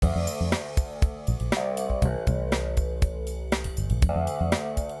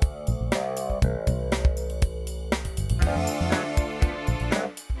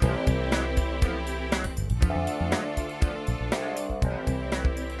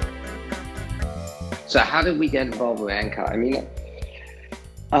So how did we get involved with Anchor? I mean,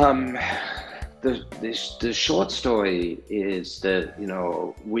 um, the short story is that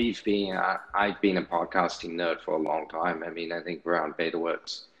I've been a podcasting nerd for a long time. I mean, I think around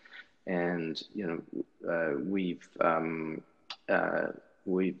BetaWorks, and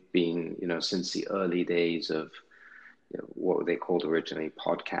we've been since the early days of what they called originally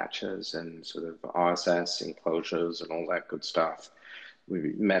podcatchers and sort of RSS enclosures and all that good stuff. We've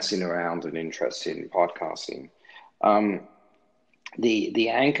been messing around and interested in podcasting. The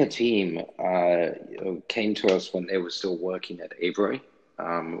Anchor team came to us when they were still working at Avery,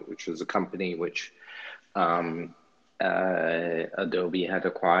 which was a company which Adobe had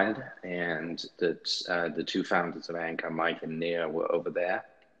acquired, and that the two founders of Anchor, Mike and Nia, were over there,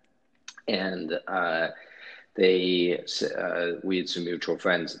 and we had some mutual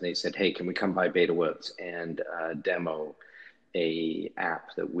friends, and they said, "Hey, can we come by BetaWorks and demo a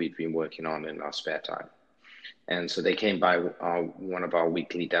app that we've been working on in our spare time?" And so they came by one of our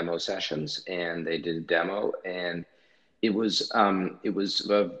weekly demo sessions, and they did a demo, and it was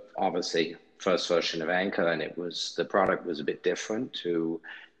obviously first version of Anchor, and the product was a bit different to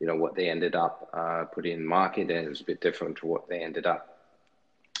what they ended up putting in the market, and it was a bit different to what they ended up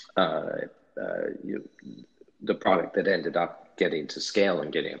the product that ended up getting to scale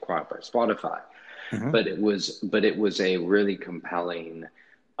and getting acquired by Spotify. Mm-hmm. But it was a really compelling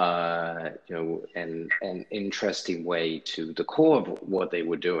and interesting way to the core of what they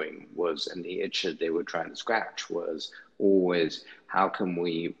were doing was, and the itch that they were trying to scratch was always, how can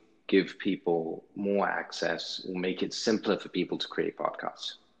we give people more access or make it simpler for people to create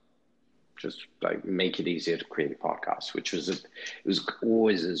podcasts? Just like make it easier to create a podcast, which was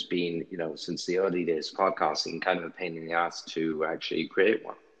always has been, since the early days of podcasting, kind of a pain in the ass to actually create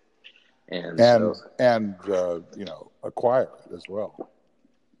one. And acquire it as well.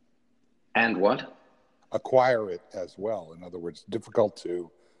 And what? Acquire it as well. In other words, difficult to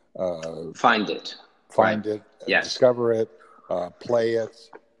find it, yes. Discover it, play it,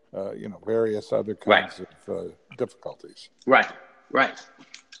 various other kinds of difficulties. Right.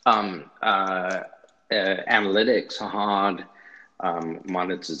 Analytics are hard,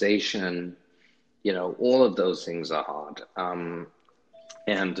 monetization, all of those things are hard.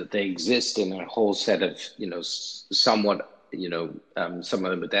 And they exist in a whole set of, somewhat, some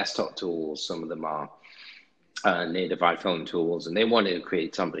of them are desktop tools, some of them are native iPhone tools, and they wanted to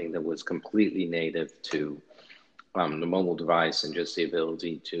create something that was completely native to the mobile device and just the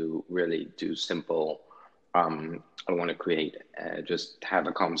ability to really do simple, I want to create, just have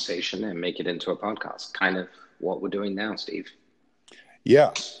a conversation and make it into a podcast, kind of what we're doing now, Steve.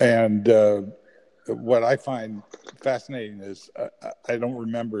 Yeah, and what I find fascinating is I don't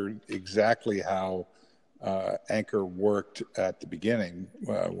remember exactly how Anchor worked at the beginning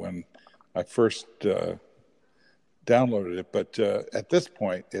when I first downloaded it, but at this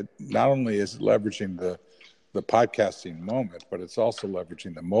point, it not only is leveraging the podcasting moment, but it's also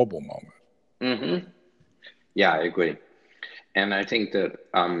leveraging the mobile moment. Mm-hmm. Yeah, I agree. And I think that,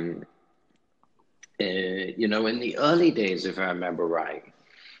 in the early days, if I remember right,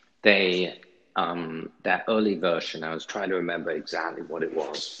 they, that early version, I was trying to remember exactly what it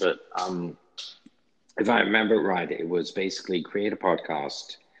was, but if I remember right, it was basically create a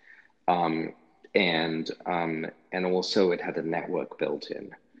podcast, and also it had a network built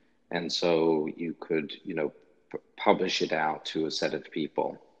in. And so you could, publish it out to a set of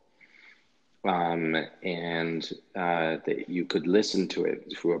people. That you could listen to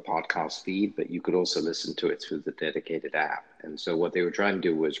it through a podcast feed, but you could also listen to it through the dedicated app. And so what they were trying to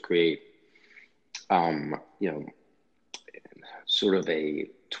do was create, sort of a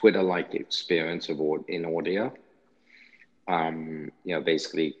Twitter-like experience in audio.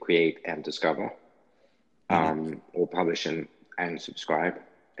 Basically create and discover, or publish and subscribe.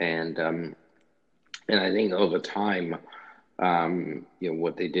 And I think over time,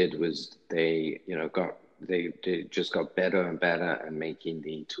 what they did was they just got better and better at making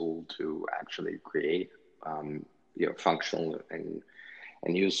the tool to actually create, functional and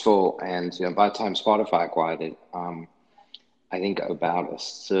useful. And, by the time Spotify acquired it, I think about a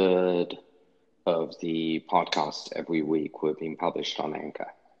third of the podcasts every week were being published on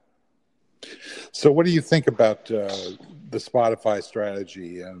Anchor. So what do you think about the Spotify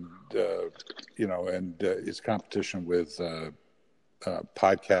strategy and, its competition with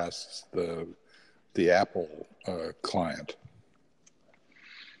podcasts, the Apple client?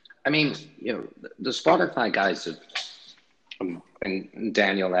 I mean, the Spotify guys have, and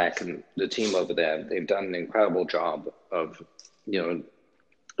Daniel Ek and the team over there, they've done an incredible job of, in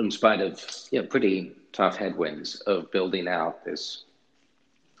spite of, pretty tough headwinds, of building out this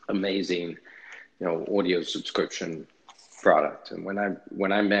amazing, audio subscription product. And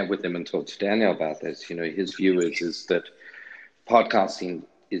when I met with him and talked to Daniel about this, his view is that podcasting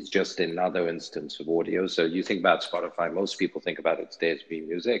is just another instance of audio. So you think about Spotify, most people think about it today as being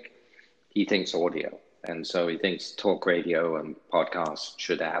music. He thinks audio. And so he thinks talk radio and podcasts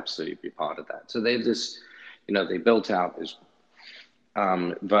should absolutely be part of that. So they they built out this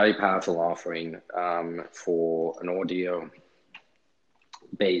very powerful offering for an audio-based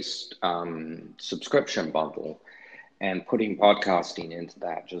subscription bundle. And putting podcasting into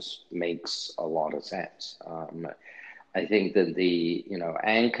that just makes a lot of sense. I think that the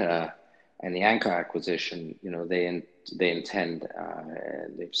Anchor and the Anchor acquisition, they intend,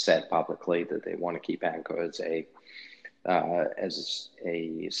 they've said publicly that they want to keep Anchor as a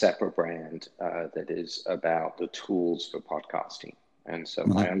separate brand that is about the tools for podcasting. And so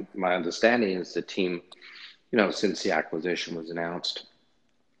my understanding is the team, since the acquisition was announced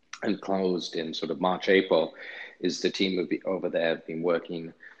and closed in sort of March, April, is the team would be over there been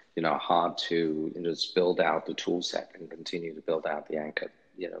working hard to just build out the tool set and continue to build out the Anchor,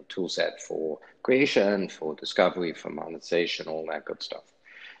 tool set for creation, for discovery, for monetization, all that good stuff.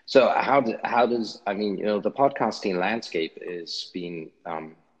 So how does the podcasting landscape is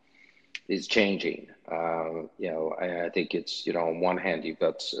changing. I think it's, on one hand, you've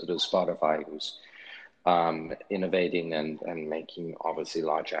got the Spotify who's innovating and making obviously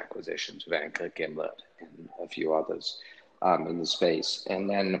large acquisitions of Anchor, Gimlet, and a few others in the space. And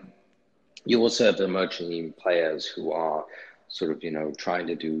then you also have the emerging players who are sort of, trying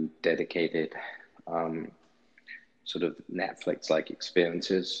to do dedicated sort of Netflix-like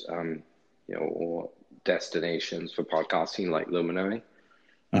experiences, or destinations for podcasting like Luminary.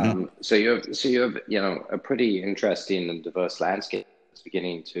 So you have a pretty interesting and diverse landscape that's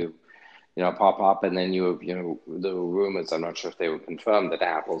beginning to pop up, and then you have the rumors, I'm not sure if they were confirmed, that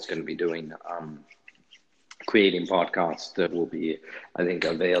Apple's going to be doing creating podcasts that will be, I think,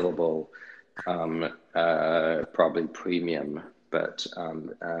 available probably premium, but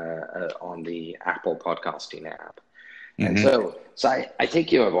on the Apple podcasting app. And so I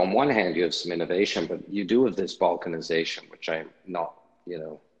think you have, on one hand, you have some innovation, but you do have this balkanization, which I'm not,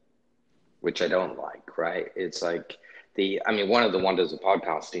 which I don't like, right? It's like one of the wonders of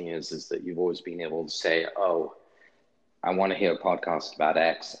podcasting is that you've always been able to say, oh, I want to hear a podcast about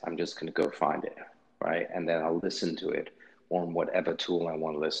X. I'm just going to go find it, right? And then I'll listen to it on whatever tool I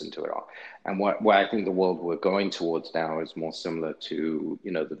want to listen to it on. And what I think the world we're going towards now is more similar to,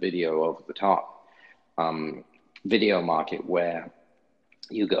 the video over the top video market, where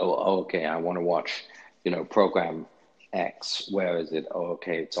you go, oh, okay, I want to watch, program X. Where is it? Oh,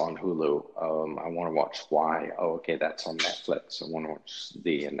 okay, it's on Hulu. I want to watch Y. Oh, okay, that's on Netflix. I want to watch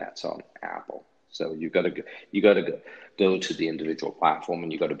Z, and that's on Apple. So you got to go to the individual platform,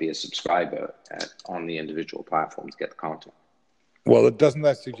 and you got to be a subscriber on the individual platform to get the content. Well, doesn't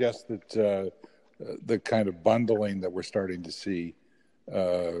that suggest that the kind of bundling that we're starting to see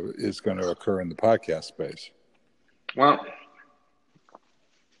is going to occur in the podcast space? Well,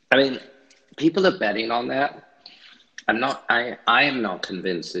 people are betting on that. I am not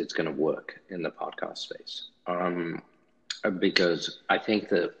convinced it's going to work in the podcast space, because I think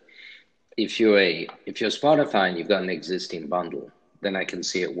that if you're Spotify and you've got an existing bundle, then I can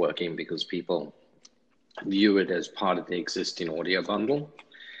see it working because people view it as part of the existing audio bundle.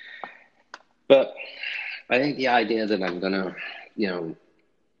 But I think the idea that I'm going to,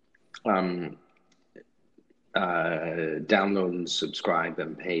 download and subscribe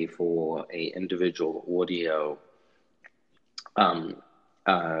and pay for a individual audio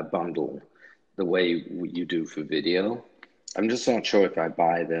bundle the way you do for video, I'm just not sure if I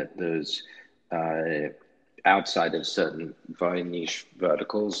buy that there's outside of certain very niche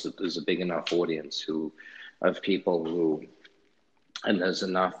verticals that there's a big enough audience of people who, and there's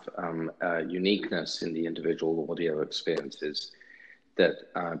enough uniqueness in the individual audio experiences that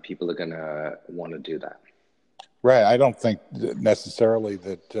people are going to want to do that. Right. I don't think necessarily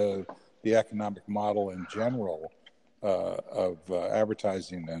that the economic model in general of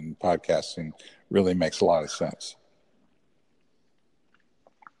advertising and podcasting really makes a lot of sense.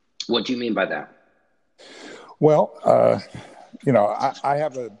 What do you mean by that? Well, I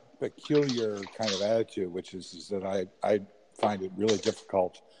have a peculiar kind of attitude, which is that I find it really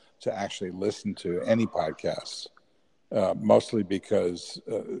difficult to actually listen to any podcasts, mostly because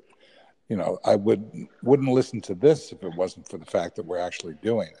I wouldn't listen to this if it wasn't for the fact that we're actually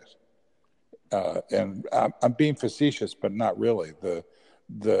doing it. And I'm being facetious, but not really.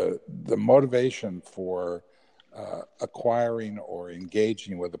 The motivation for acquiring or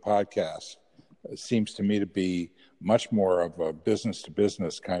engaging with the podcast seems to me to be much more of a business to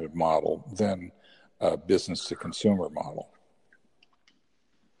business kind of model than business to consumer model.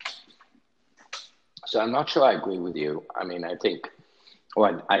 So I'm not sure I agree with you. I mean, I think,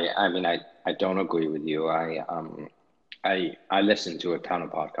 well, I don't agree with you. I listen to a ton of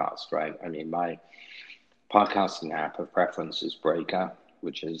podcasts, right? I mean, my podcasting app of preference is Breaker,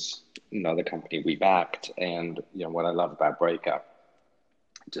 which is another company we backed. And, what I love about Breaker,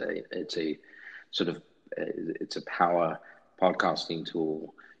 it's a sort of, it's a power podcasting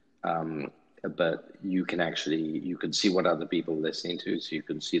tool. But you can see what other people are listening to, so you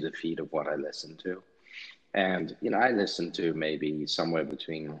can see the feed of what I listen to. And, I listen to maybe somewhere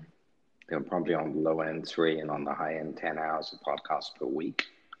between, probably on the low end 3 and on the high end 10 hours of podcasts per week.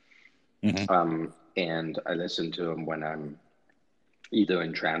 Mm-hmm. And I listen to them when I'm either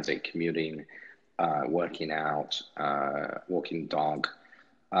in transit, commuting, working out, walking dog.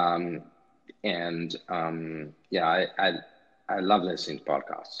 I love listening to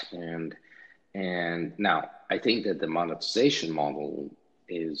podcasts. And now I think that the monetization model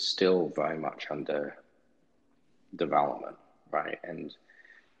is still very much under development, right? And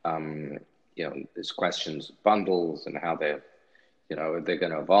there's questions of bundles and how they're if they're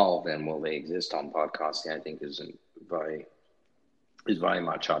going to evolve, and will they exist on podcasting, I think is very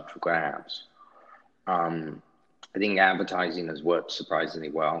much up for grabs. I think advertising has worked surprisingly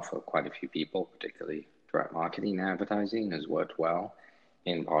well for quite a few people, particularly direct marketing advertising has worked well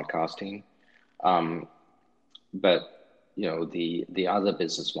in podcasting. But the other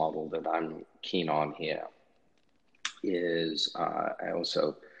business model that I'm keen on here is I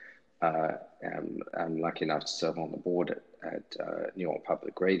also I'm lucky enough to serve on the board at New York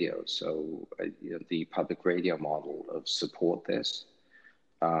Public Radio. So the public radio model of support this,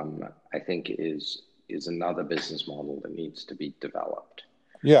 I think is another business model that needs to be developed.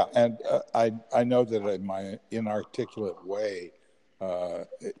 Yeah, and I know that in my inarticulate way,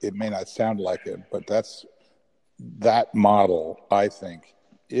 it may not sound like it, but that model, I think,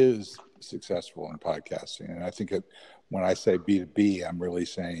 is successful in podcasting. And I think when I say B2B, I'm really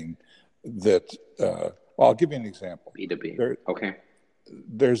saying that, I'll give you an example. B2B, okay.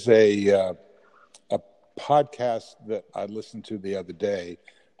 There's a podcast that I listened to the other day,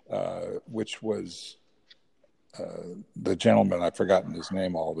 which was the gentleman, I've forgotten his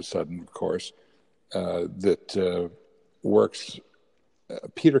name all of a sudden, of course, that works,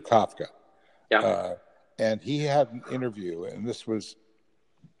 Peter Kafka. Yeah. And he had an interview, and this was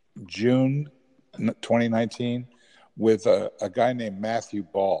June 2019, with a guy named Matthew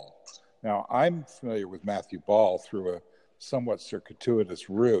Ball. Now, I'm familiar with Matthew Ball through a somewhat circuitous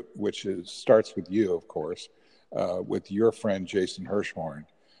route, which starts with you, of course, with your friend Jason Hirschhorn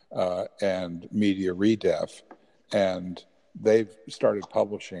and Media Redef. And they've started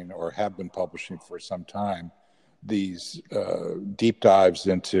publishing, or have been publishing for some time, these deep dives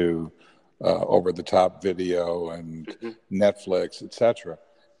into over-the-top video and Netflix, etc.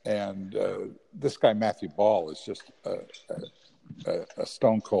 And this guy, Matthew Ball, is just a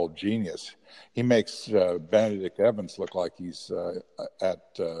stone-cold genius. He makes Benedict Evans look like he's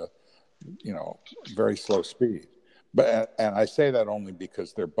at very slow speed. And I say that only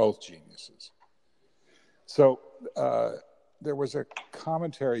because they're both geniuses. So there was a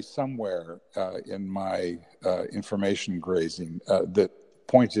commentary somewhere in my information grazing that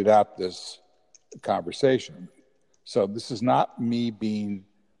pointed out this conversation. So this is not me being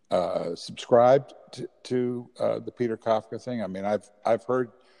subscribed to the Peter Kafka thing. I mean, I've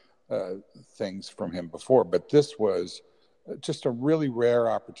heard things from him before, but this was just a really rare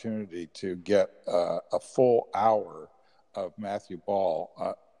opportunity to get a full hour of Matthew Ball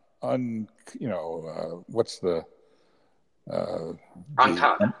what's the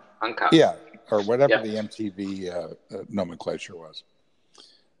uncut, yeah, or whatever the MTV nomenclature was,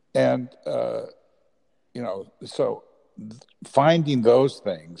 and so finding those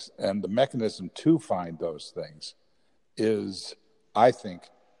things and the mechanism to find those things is, I think,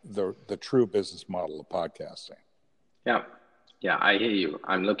 the true business model of podcasting. Yeah, I hear you.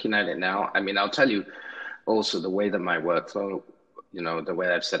 I'm looking at it now. I mean, I'll tell you also the way that my workflow, the way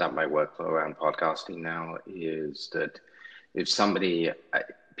I've set up my workflow around podcasting now is that if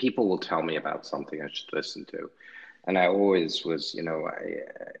people will tell me about something I should listen to. And I always was,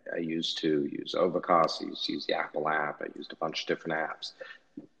 I used to use Overcast, I used to use the Apple app, I used a bunch of different apps.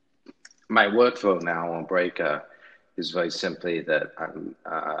 My workflow now on Breaker is very simply that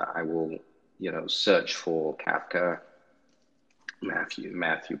I will, search for Kafka,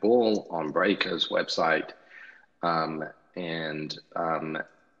 Matthew Ball on Breaker's website, and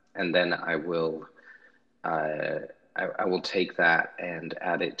then I will take that and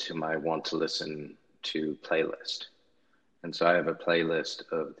add it to my want to listen to playlist. And so I have a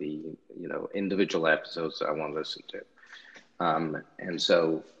playlist of the, individual episodes that I want to listen to. And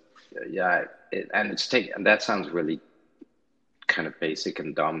so, yeah, and that sounds really kind of basic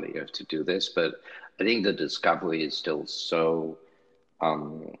and dumb that you have to do this, but I think the discovery is still so,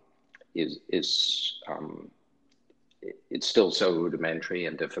 um, is it's still so rudimentary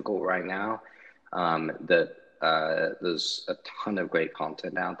and difficult right now, that there's a ton of great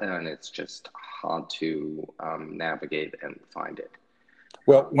content out there, and it's just hard to navigate and find it.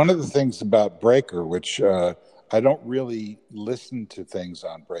 Well, one of the things about Breaker, which I don't really listen to things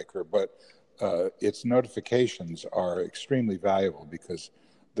on Breaker, but its notifications are extremely valuable because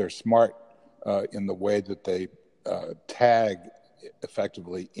they're smart in the way that they tag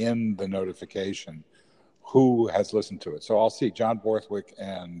effectively in the notification who has listened to it. So I'll see John Borthwick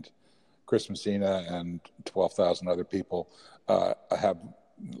and Chris Messina and 12,000 other people have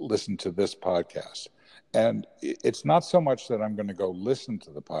listened to this podcast. And it's not so much that I'm going to go listen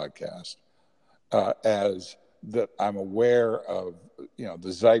to the podcast as that I'm aware of,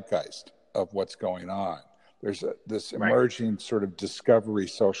 the zeitgeist of what's going on. There's this emerging sort of discovery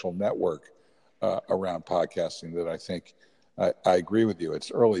social network around podcasting that I think I agree with you.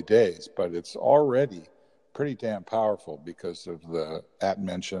 It's early days, but it's already pretty damn powerful because of the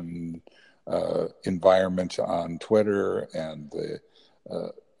at-mentioned environment on Twitter and the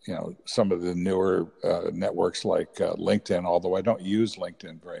some of the newer networks like LinkedIn, although I don't use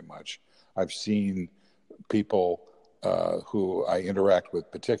LinkedIn very much. I've seen people who I interact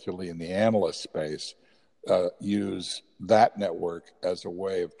with, particularly in the analyst space, use that network as a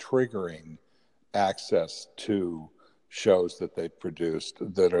way of triggering access to shows that they've produced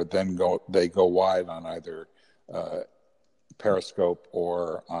that are then they go wide on either Periscope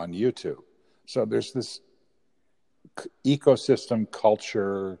or on YouTube. So there's this ecosystem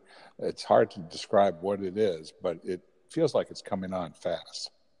culture. It's hard to describe what it is, but it feels like it's coming on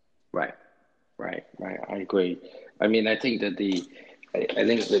fast. Right. I agree. I mean, I think that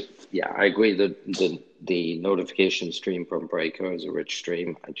I agree that the notification stream from Breaker is a rich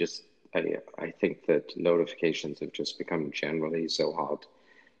stream. I think that notifications have just become generally so hard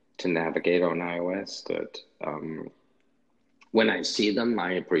to navigate on iOS that when I see them,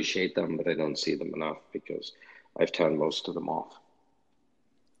 I appreciate them, but I don't see them enough because I've turned most of them off.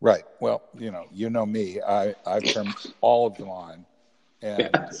 Right. Well, you know me. I've turned all of them on, and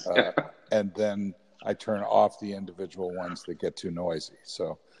Yes. And then I turn off the individual ones that get too noisy.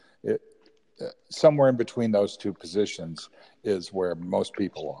 So, somewhere in between those two positions is where most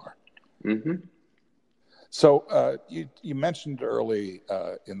people are. Mm-hmm. So, you mentioned early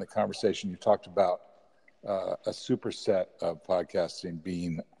in the conversation, you talked about a superset of podcasting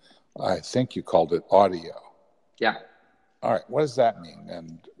being, I think you called it audio. Yeah. All right. What does that mean?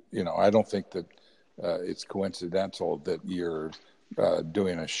 And, I don't think that it's coincidental that you're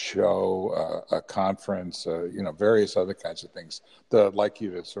doing a show, a conference, various other kinds of things that I'd like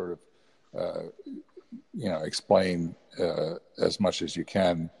you to sort of, explain as much as you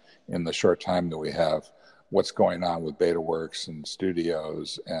can in the short time that we have what's going on with BetaWorks and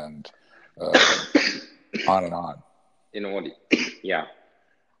studios and on and on. In audio. Yeah.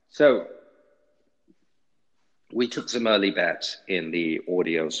 So we took some early bets in the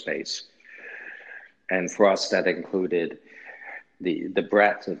audio space. And for us, that included the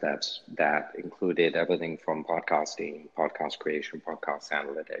breadth of that included everything from podcasting, podcast creation, podcast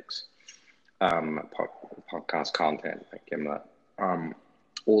analytics, podcast content like Gimlet,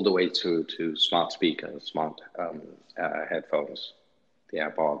 all the way to smart speakers, smart headphones, the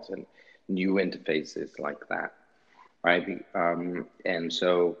AirPods, and new interfaces like that, right? And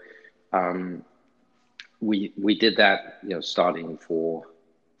so we did that, starting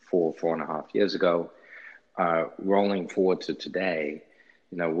 4.5 years ago. Rolling forward to today,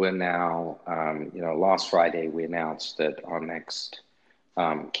 we're now, last Friday we announced that our next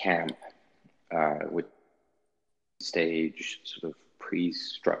camp, with stage sort of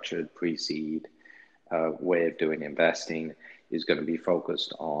pre-structured, pre-seed way of doing investing is going to be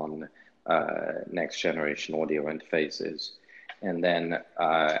focused on next generation audio interfaces. And then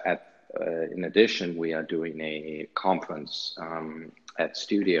in addition, we are doing a conference at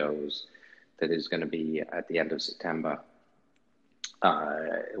Studios that is going to be at the end of September,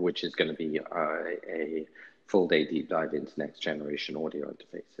 which is going to be a full day deep dive into next generation audio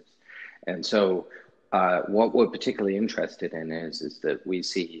interfaces. And so what we're particularly interested in is that we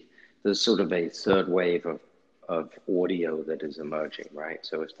see there's sort of a third wave of audio that is emerging, right?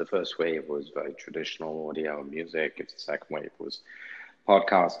 So if the first wave was very traditional audio and music, if the second wave was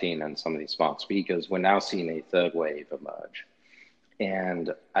podcasting and some of these smart speakers, we're now seeing a third wave emerge.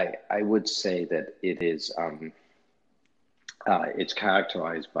 And I would say that it is It's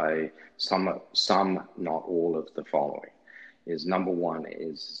characterized by some, not all of the following. Is number one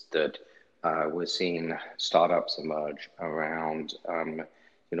is that we're seeing startups emerge around,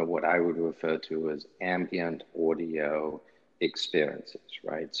 what I would refer to as ambient audio experiences,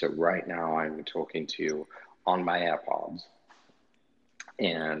 right? So right now I'm talking to you on my AirPods,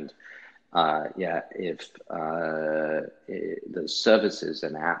 and if the services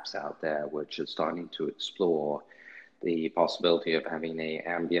and apps out there which are starting to explore the possibility of having a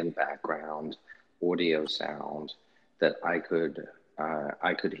ambient background audio sound that I could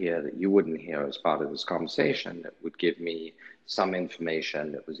hear that you wouldn't hear as part of this conversation, that would give me some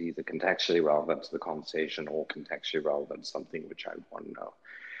information that was either contextually relevant to the conversation or contextually relevant to something which I would want to know.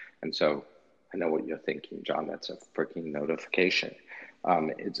 And so I know what you're thinking, John. That's a freaking notification.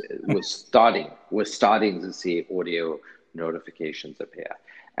 We're starting to see audio notifications appear.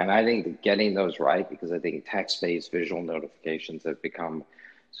 And I think that getting those right, because I think text-based visual notifications have become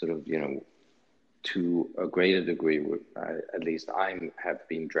sort of, to a greater degree, at least I have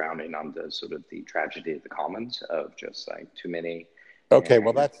been drowning under sort of the tragedy of the commons of just like too many. Okay,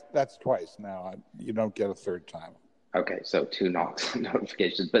 well, that's twice now. You don't get a third time. Okay, so two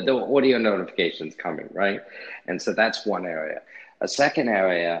notifications, but the audio notifications coming, right? And so that's one area. A second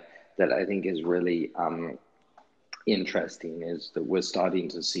area that I think is really interesting is that we're starting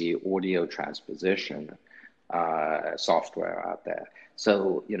to see audio transposition software out there.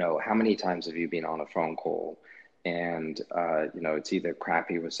 So, how many times have you been on a phone call and, it's either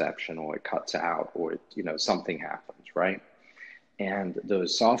crappy reception or it cuts out or, something happens, right? And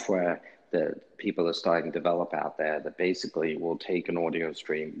those software that people are starting to develop out there that basically will take an audio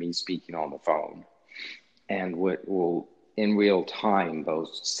stream, me speaking on the phone, and will in real time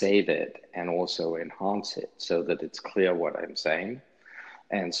both save it and also enhance it so that it's clear what I'm saying.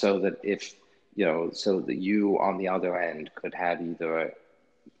 And so that so that you on the other end could have either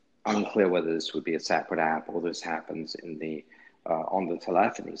unclear whether this would be a separate app or this happens in the on the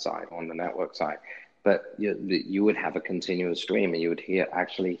telephony side, on the network side. But you would have a continuous stream and you would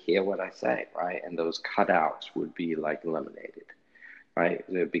actually hear what I say, right? And those cutouts would be like eliminated, right?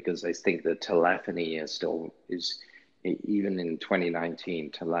 Because I think the telephony is even in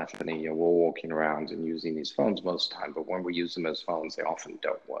 2019, telephony, we're walking around and using these phones most of the time, but when we use them as phones, they often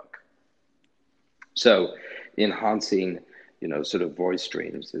don't work. So enhancing, sort of voice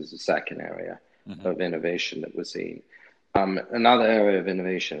streams is the second area of innovation that we're seeing. Another area of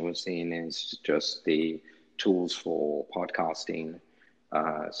innovation we're seeing is just the tools for podcasting.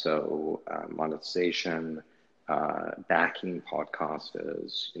 So monetization, backing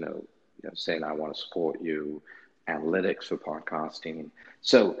podcasters, saying I want to support you, analytics for podcasting.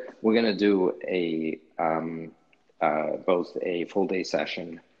 So we're going to do both a full day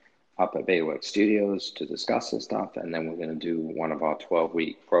session up at Bayworks Studios to discuss this stuff, and then we're going to do one of our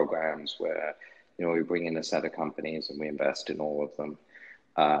 12-week programs where we bring in a set of companies and we invest in all of them,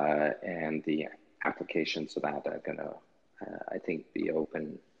 and the applications of that are going to, I think, be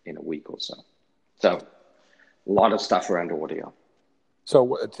open in a week or so. So a lot of stuff around audio.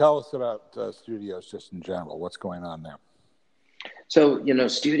 So tell us about Studios just in general. What's going on there? So,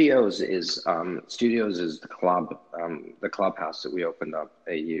 Studios is the clubhouse that we opened up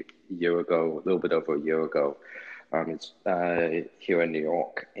a year ago, a little bit over a year ago. It's here in New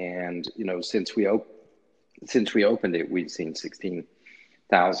York, and since we opened it, we've seen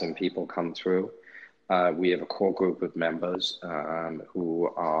 16,000 people come through. We have a core group of members who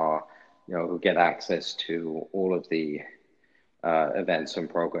are who get access to all of the events and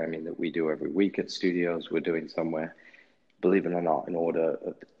programming that we do every week at Studios. We're doing somewhere, believe it or not, in order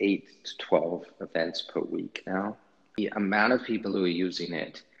of 8 to 12 events per week now. The amount of people who are using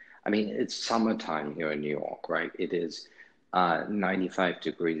it, I mean, it's summertime here in New York, right? It is 95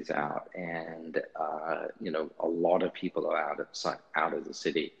 degrees out, and a lot of people are out of the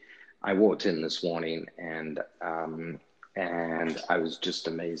city. I walked in this morning, and I was just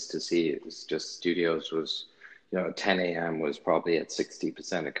amazed to see it was just Studios was, 10 a.m. was probably at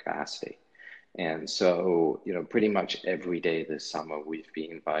 60% of capacity. And so, pretty much every day this summer, we've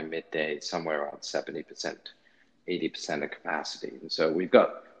been by midday somewhere around 70%, 80% of capacity. And so we've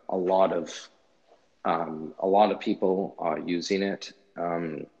got a lot of people are using it,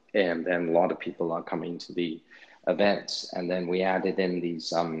 and then a lot of people are coming to the events. And then we added in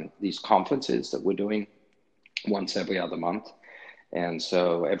these conferences that we're doing once every other month. And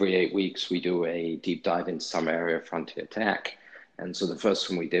so every 8 weeks, we do a deep dive into some area of frontier tech. And so the first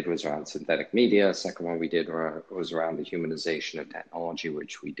one we did was around synthetic media. Second one we did was around the humanization of technology,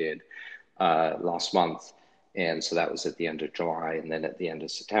 which we did last month. And so that was at the end of July. And then at the end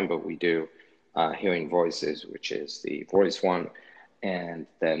of September, we do Hearing Voices, which is the voice one. And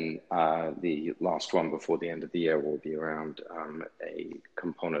then the last one before the end of the year will be around a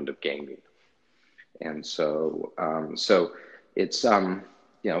component of gaming. And so it's a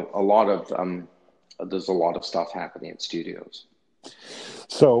lot of there's a lot of stuff happening at studios.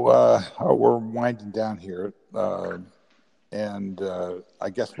 So we're winding down here, and I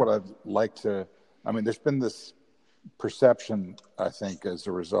guess what I'd like to, I mean, there's been this perception, I think, as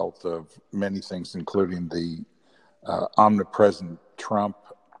a result of many things, including the omnipresent Trump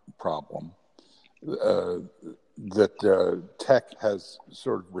problem, that tech has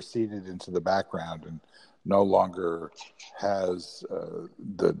sort of receded into the background and no longer has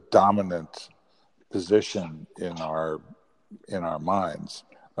the dominant position in our minds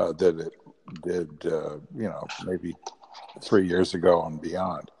that it did, maybe 3 years ago and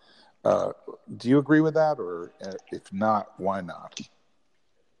beyond. Do you agree with that, or if not, why not?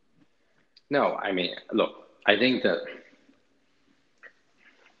 No, I mean, look, I think that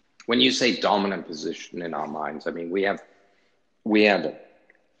when you say dominant position in our minds, I mean, we had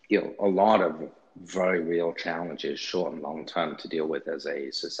a lot of very real challenges, short and long term, to deal with as a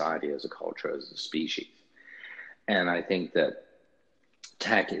society, as a culture, as a species. And I think that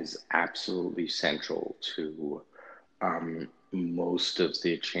tech is absolutely central to most of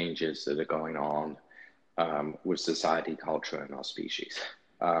the changes that are going on with society, culture, and our species.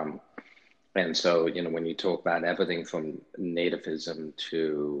 And so, when you talk about everything from nativism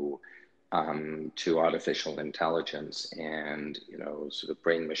to artificial intelligence and, sort of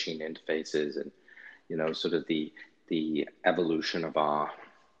brain machine interfaces and, sort of the evolution of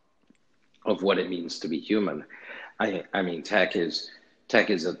what it means to be human. I mean, tech is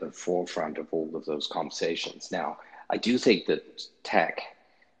at the forefront of all of those conversations. Now, I do think that tech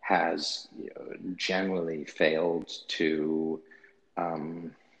has generally failed to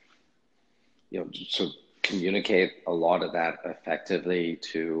sort of communicate a lot of that effectively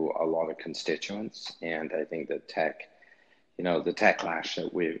to a lot of constituents. And I think that the techlash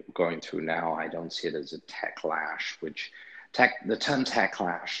that we're going through now, I don't see it as a techlash, the term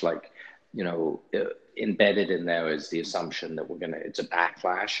techlash, embedded in there is the assumption that it's a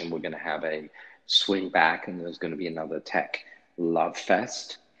backlash and we're going to have a swing back and there's going to be another tech love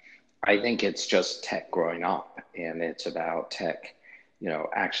fest. I think it's just tech growing up, and it's about tech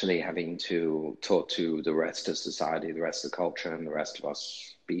actually having to talk to the rest of society, the rest of the culture, and the rest of our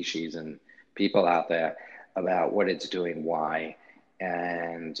species and people out there about what it's doing, why,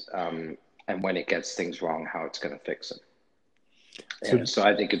 and when it gets things wrong, how it's going to fix them. And so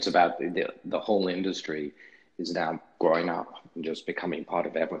I think it's about the whole industry is now growing up and just becoming part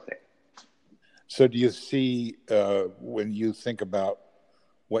of everything. So do you see, when you think about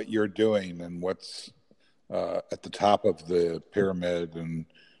what you're doing and what's at the top of the pyramid, and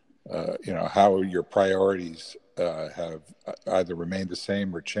how your priorities have either remained the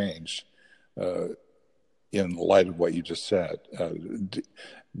same or changed in light of what you just said,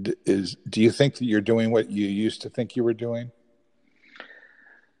 do you think that you're doing what you used to think you were doing?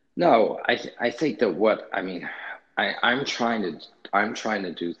 No, I think that I'm trying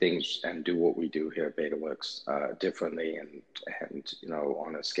to do things and do what we do here at BetaWorks differently and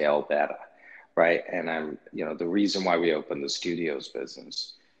on a scale better. Right. And the reason why we opened the studios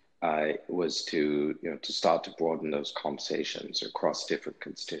business was to start to broaden those conversations across different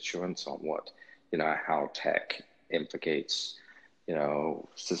constituents on what, how tech implicates,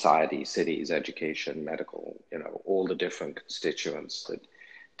 society, cities, education, medical, all the different constituents that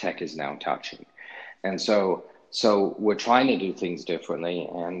tech is now touching. And so we're trying to do things differently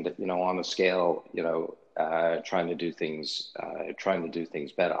and, on a scale, trying to do things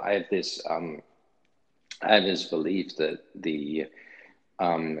better. I have this belief that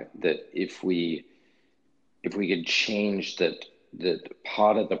that if we could change that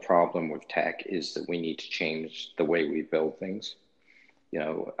part of the problem with tech is that we need to change the way we build things.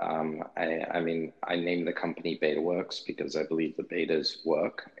 I named the company BetaWorks because I believe the betas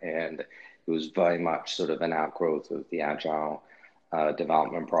work, and it was very much sort of an outgrowth of the agile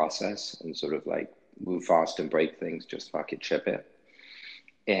development process and sort of like move fast and break things, just fucking ship it.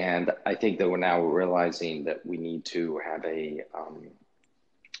 And I think that we're now realizing that we need to have a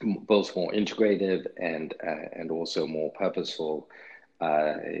both more integrated and also more purposeful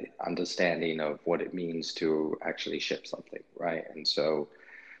understanding of what it means to actually ship something, right? And so,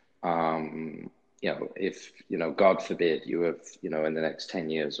 if God forbid you have in the next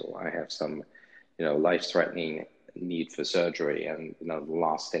 10 years, or I have some life-threatening need for surgery, and the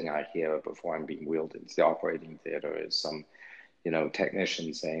last thing I hear before I'm being wheeled into the operating theater is some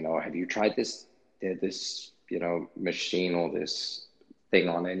technician saying, "Oh, have you tried this machine or this thing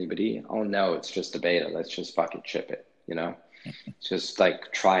on anybody. Oh no, it's just a beta. Let's just fucking ship it. Just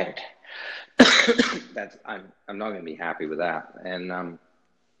like try it. I'm not going to be happy with that. And I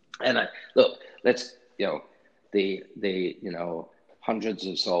look, let's the hundreds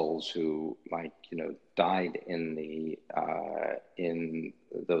of souls who died in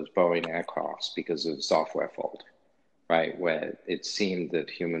those Boeing aircrafts because of software fault, right? Where it seemed that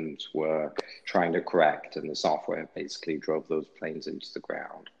humans were trying to correct and the software basically drove those planes into the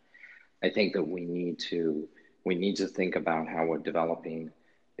ground. I think that we need to think about how we're developing,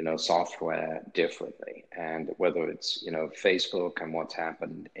 software differently, and whether it's, Facebook and what's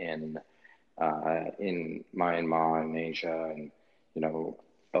happened in Myanmar and Asia, and,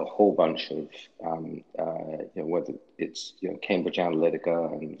 a whole bunch of, whether it's, Cambridge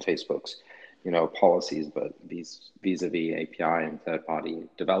Analytica and Facebook's, policies, but vis-a-vis API and third-party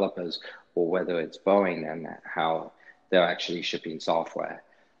developers, or whether it's Boeing and how they're actually shipping software.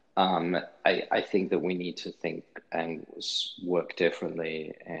 I think that we need to think and work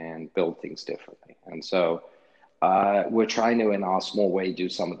differently and build things differently. And so we're trying to, in our small way, do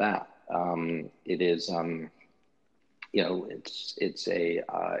some of that. It is,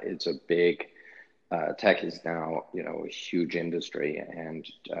 it's a big, tech is now, a huge industry, and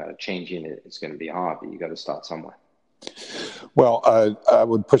changing it is going to be hard, but you got to start somewhere. Well, I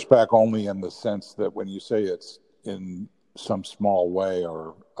would push back only in the sense that when you say it's in some small way,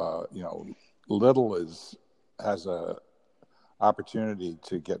 or little has a opportunity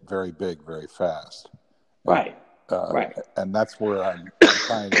to get very big very fast. Right. Right. And that's where I'm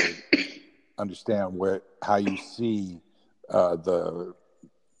trying to understand how you see the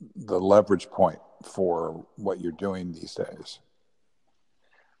leverage point for what you're doing these days.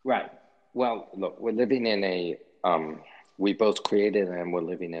 Right. Well, look, we're living in we both created and we're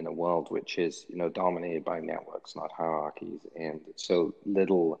living in a world which is, dominated by networks, not hierarchies. And so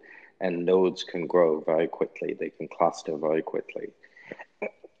little and nodes can grow very quickly. They can cluster very quickly.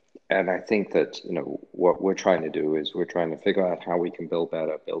 And I think that, what we're trying to do is we're trying to figure out how we can build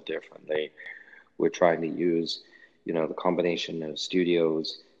better, build differently. We're trying to use, the combination of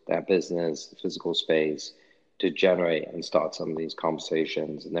studios, that business, physical space, to generate and start some of these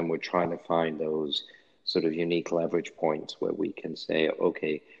conversations. And then we're trying to find those sort of unique leverage points where we can say,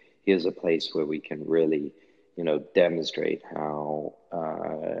 okay, here's a place where we can really, demonstrate how,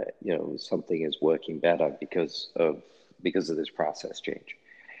 something is working better because of this process change.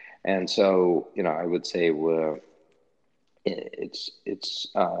 And so, I would say it's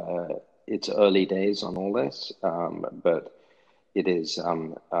early days on all this, but it is,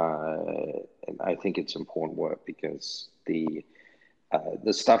 and I think it's important work, because the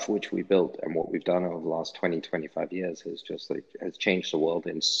stuff which we built and what we've done over the last 20, 25 years has changed the world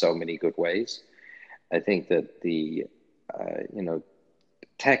in so many good ways. I think that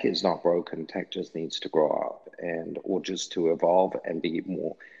tech is not broken. Tech just needs to grow up or just to evolve and be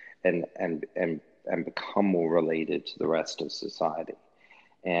more and become more related to the rest of society.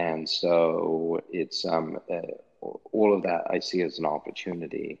 And so it's all of that I see as an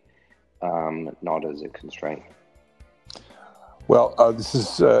opportunity, not as a constraint. Well, this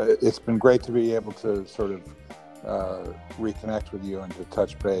is it's been great to be able to sort of reconnect with you and to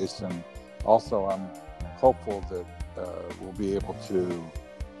touch base. And also I'm hopeful that we'll be able to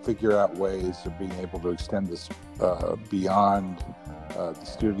figure out ways of being able to extend this beyond the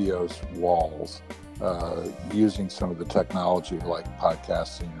studio's walls, using some of the technology like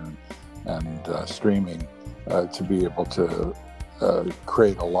podcasting and streaming to be able to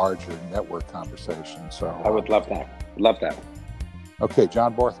create a larger network conversation. So I would love that. Love that. Okay,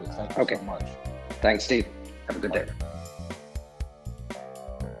 John Borthwick, thank you so much. Thanks, Steve. Have a good day.